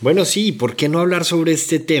Bueno, sí, ¿por qué no hablar sobre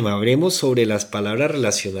este tema? Hablemos sobre las palabras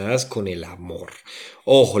relacionadas con el amor.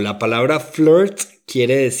 Ojo, la palabra flirt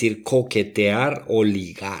quiere decir coquetear o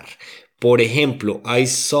ligar. Por ejemplo, I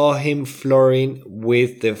saw him flirting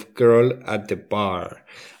with the girl at the bar.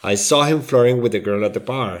 I saw him flirting with the girl at the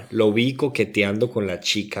bar. Lo vi coqueteando con la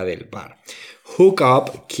chica del bar. Hook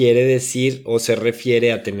up quiere decir o se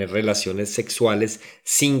refiere a tener relaciones sexuales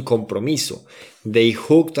sin compromiso. They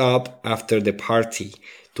hooked up after the party.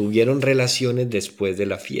 Tuvieron relaciones después de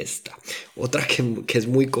la fiesta. Otra que es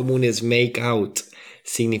muy común es make out.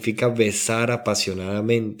 Significa besar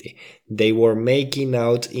apasionadamente. They were making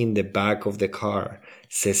out in the back of the car.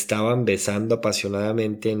 Se estaban besando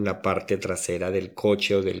apasionadamente en la parte trasera del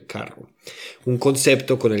coche o del carro. Un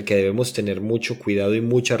concepto con el que debemos tener mucho cuidado y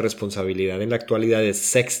mucha responsabilidad en la actualidad es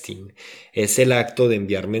sexting. Es el acto de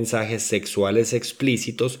enviar mensajes sexuales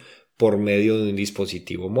explícitos por medio de un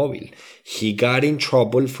dispositivo móvil. He got in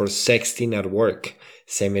trouble for sexting at work.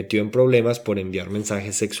 Se metió en problemas por enviar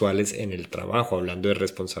mensajes sexuales en el trabajo, hablando de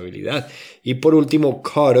responsabilidad. Y por último,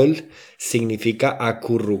 cuddle significa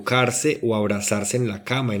acurrucarse o abrazarse en la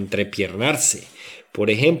cama, entrepiernarse. Por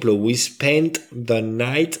ejemplo, we spent the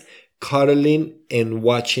night cuddling and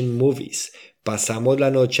watching movies. Pasamos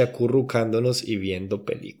la noche acurrucándonos y viendo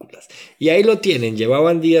películas. Y ahí lo tienen,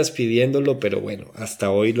 llevaban días pidiéndolo, pero bueno,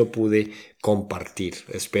 hasta hoy lo pude compartir.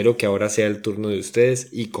 Espero que ahora sea el turno de ustedes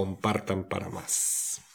y compartan para más.